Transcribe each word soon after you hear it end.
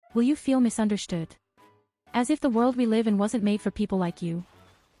Will you feel misunderstood? As if the world we live in wasn't made for people like you.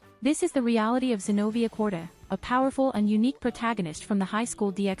 This is the reality of XENOVIA Corda, a powerful and unique protagonist from the high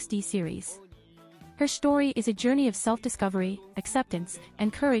school DxD series. Her story is a journey of self-discovery, acceptance,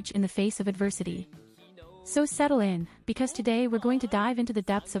 and courage in the face of adversity. So settle in, because today we're going to dive into the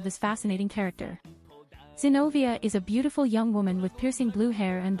depths of this fascinating character. XENOVIA is a beautiful young woman with piercing blue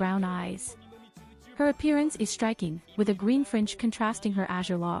hair and brown eyes. Her appearance is striking, with a green fringe contrasting her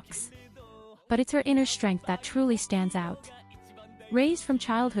azure locks. But it's her inner strength that truly stands out. Raised from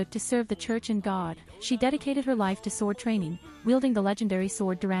childhood to serve the church and God, she dedicated her life to sword training, wielding the legendary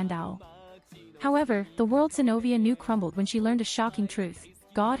sword Durandal. However, the world XENOVIA knew crumbled when she learned a shocking truth: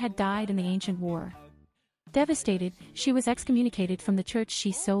 God had died in the ancient war. Devastated, she was excommunicated from the church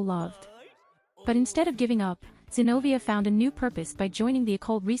she so loved. But instead of giving up, XENOVIA found a new purpose by joining the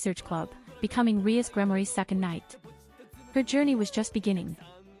occult research club, becoming Rias Gremory's second knight. Her journey was just beginning.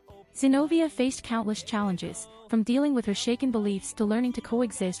 XENOVIA faced countless challenges, from dealing with her shaken beliefs to learning to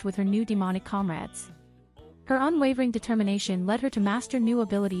coexist with her new demonic comrades. Her unwavering determination led her to master new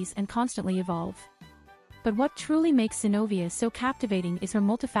abilities and constantly evolve. But what truly makes XENOVIA so captivating is her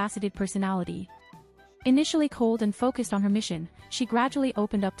multifaceted personality. Initially cold and focused on her mission, she gradually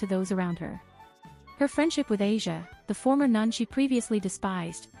opened up to those around her. Her friendship with Asia, the former nun she previously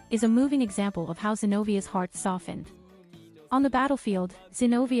despised, is a moving example of how XENOVIA's heart softened. On the battlefield,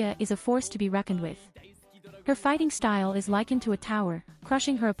 XENOVIA is a force to be reckoned with. Her fighting style is likened to a tower,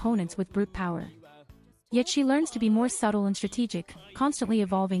 crushing her opponents with brute power. Yet she learns to be more subtle and strategic, constantly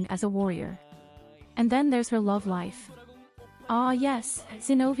evolving as a warrior. And then there's her love life. Ah yes,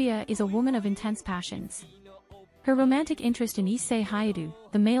 XENOVIA is a woman of intense passions. Her romantic interest in Issei Hayadu,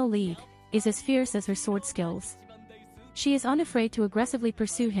 the male lead, is as fierce as her sword skills. She is unafraid to aggressively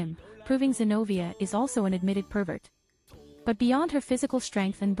pursue him, proving XENOVIA is also an admitted pervert. But beyond her physical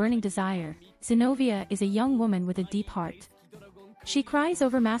strength and burning desire, XENOVIA is a young woman with a deep heart. She cries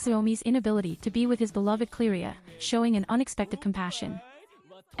over Masaomi's inability to be with his beloved Cleria, showing an unexpected compassion.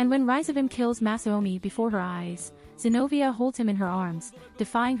 And when Rizavim kills Masaomi before her eyes, XENOVIA holds him in her arms,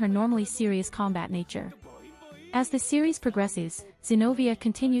 defying her normally serious combat nature. As the series progresses, XENOVIA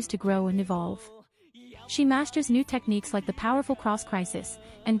continues to grow and evolve. She masters new techniques like the powerful cross crisis,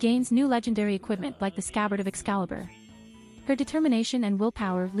 and gains new legendary equipment like the scabbard of Excalibur. Her determination and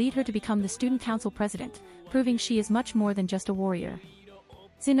willpower lead her to become the student council president, proving she is much more than just a warrior.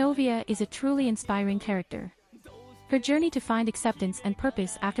 XENOVIA is a truly inspiring character. Her journey to find acceptance and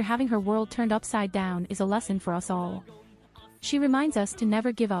purpose after having her world turned upside down is a lesson for us all. She reminds us to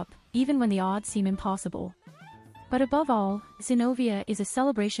never give up, even when the odds seem impossible. But above all, XENOVIA is a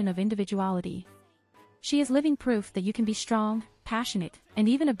celebration of individuality. She is living proof that you can be strong, passionate, and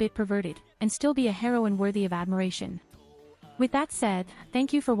even a bit perverted, and still be a heroine worthy of admiration. With that said,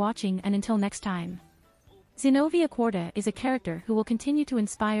 thank you for watching, and until next time. XENOVIA Corda is a character who will continue to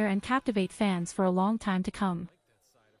inspire and captivate fans for a long time to come.